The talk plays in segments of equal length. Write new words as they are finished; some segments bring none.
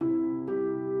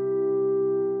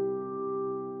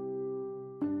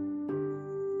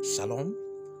Shalom.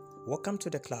 Welcome to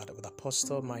the Cloud with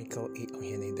Apostle Michael A.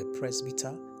 Ohene, the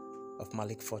presbyter of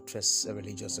Malik Fortress, a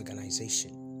religious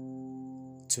organization.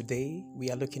 Today, we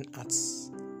are looking at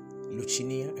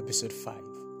Luchnia, episode 5,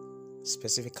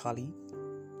 specifically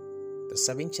the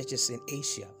 7 churches in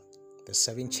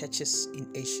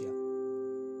Asia,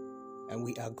 and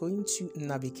we are going to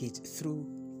navigate through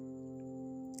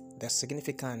the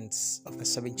significance of the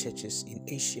 7 churches in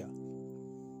Asia,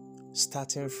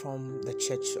 starting from the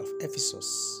church of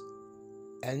Ephesus,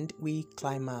 and we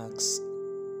climax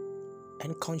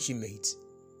and consummate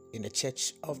in the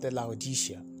church of the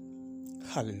Laodicea.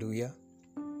 Hallelujah.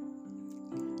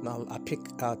 Now I pick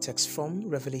our text from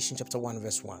Revelation chapter 1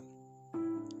 verse 1.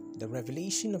 The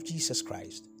revelation of Jesus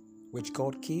Christ, which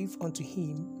God gave unto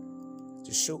him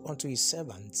to show unto his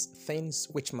servants things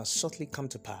which must shortly come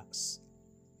to pass.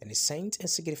 And he sent and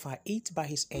signified it by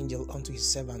his angel unto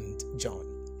his servant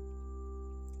John.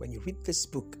 When you read this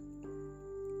book,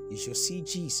 you shall see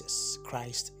Jesus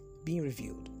Christ being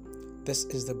revealed. This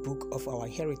is the book of our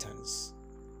inheritance,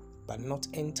 but not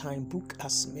end-time book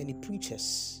as many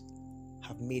preachers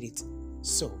have made it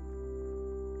so.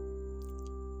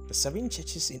 The 7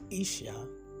 churches in Asia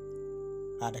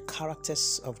are the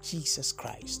characters of Jesus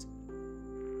Christ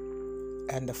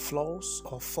and the flaws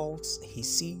or faults he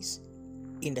sees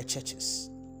in the churches.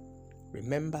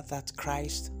 Remember that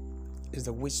Christ is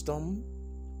the wisdom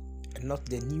and not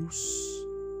the news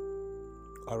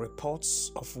or reports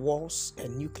of wars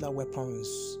and nuclear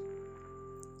weapons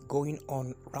going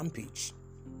on rampage.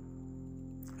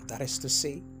 That is to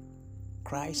say,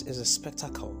 Christ is a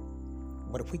spectacle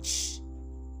with which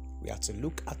we are to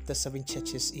look at the 7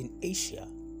 churches in Asia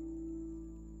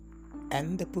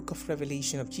and the book of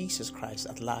Revelation of Jesus Christ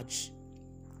at large,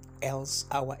 else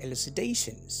our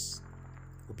elucidations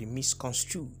will be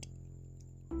misconstrued.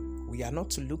 We are not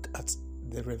to look at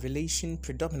the revelation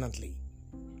predominantly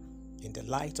in the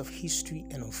light of history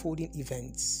and unfolding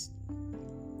events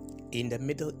in the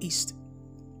Middle East,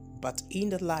 but in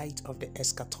the light of the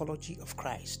eschatology of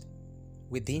Christ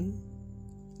within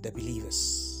the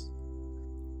believers.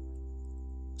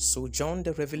 So John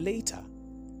the Revelator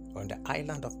on the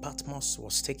island of Patmos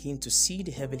was taken to see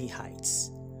the heavenly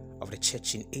heights of the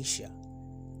church in Asia,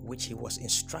 which he was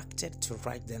instructed to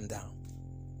write them down.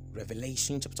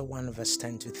 Revelation chapter 1 verse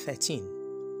 10 to 13.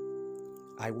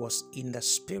 I was in the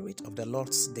spirit of the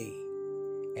Lord's day,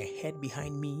 and heard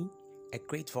behind me a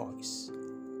great voice,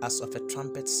 as of a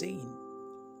trumpet saying,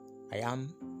 I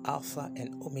am Alpha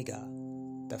and Omega,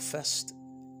 the first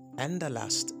and the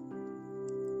last.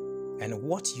 And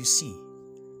what you see,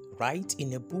 write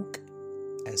in a book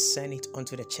and send it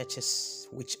unto the churches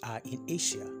which are in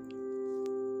Asia,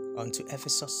 unto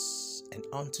Ephesus, and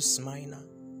unto Smyrna,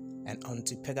 and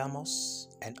unto Pergamos,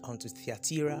 and unto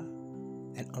Thyatira,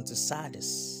 and unto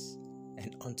Sardis,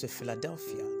 and unto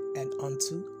Philadelphia, and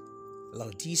unto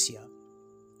Laodicea.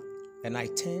 And I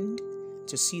turned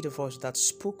to see the voice that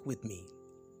spoke with me.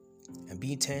 And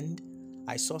being turned,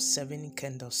 I saw 7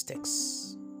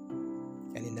 candlesticks.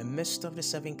 And in the midst of the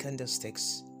 7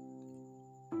 candlesticks,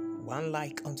 one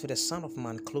like unto the Son of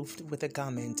Man, clothed with a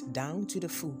garment down to the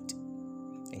foot,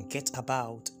 and get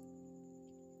about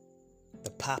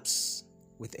the paps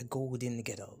with a golden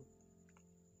girdle.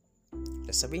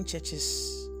 The 7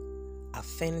 churches are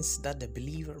things that the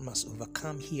believer must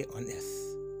overcome here on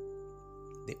earth.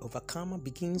 The overcomer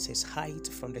begins his height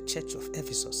from the church of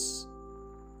Ephesus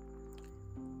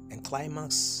and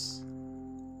climax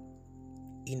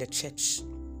in the church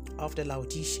of the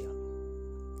Laodicea.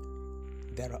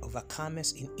 There are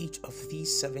overcomers in each of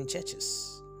these 7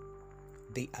 churches.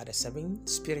 They are the 7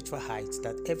 spiritual heights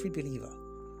that every believer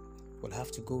will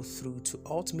have to go through to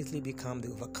ultimately become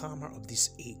the overcomer of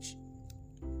this age.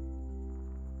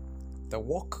 The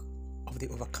walk of the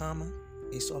overcomer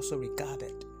is also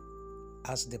regarded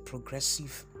as the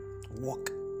progressive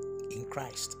walk in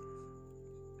Christ.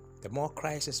 The more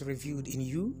Christ is revealed in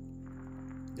you,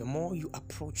 the more you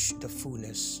approach the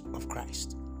fullness of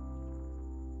Christ.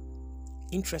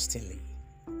 Interestingly,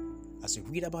 as you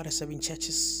read about the 7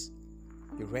 churches,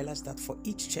 you realize that for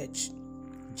each church,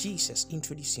 Jesus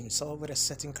introduced himself with a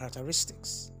certain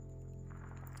characteristics.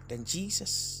 Then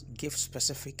Jesus gave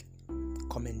specific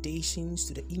commendations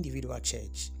to the individual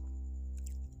church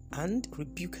and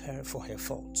rebuke her for her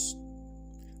faults.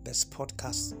 This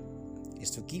podcast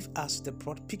is to give us the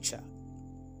broad picture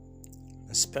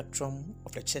and spectrum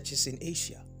of the churches in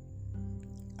Asia,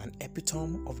 an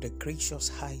epitome of the gracious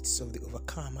heights of the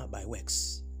overcomer by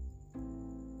works.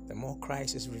 The more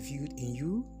Christ is revealed in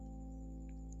you,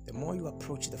 the more you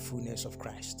approach the fullness of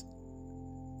Christ.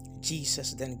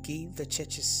 Jesus then gave the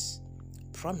churches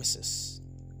promises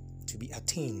to be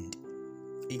attained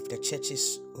if the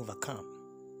churches overcome.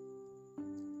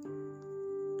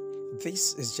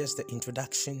 This is just the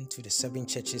introduction to the 7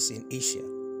 churches in Asia.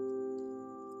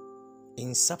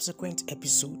 In subsequent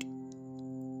episode,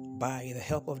 by the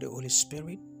help of the Holy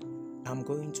Spirit, I'm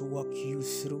going to walk you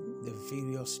through the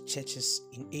various churches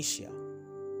in Asia,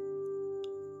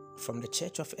 from the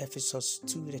church of Ephesus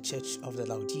to the church of the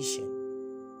Laodicea.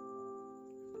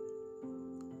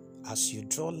 As you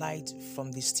draw light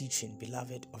from this teaching,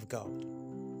 beloved of God,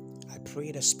 I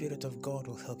pray the Spirit of God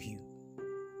will help you.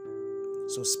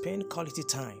 So spend quality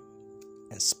time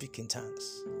and speak in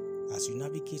tongues as you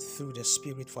navigate through the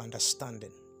Spirit for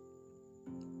understanding.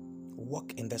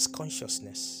 Walk in this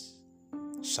consciousness.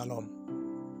 Shalom.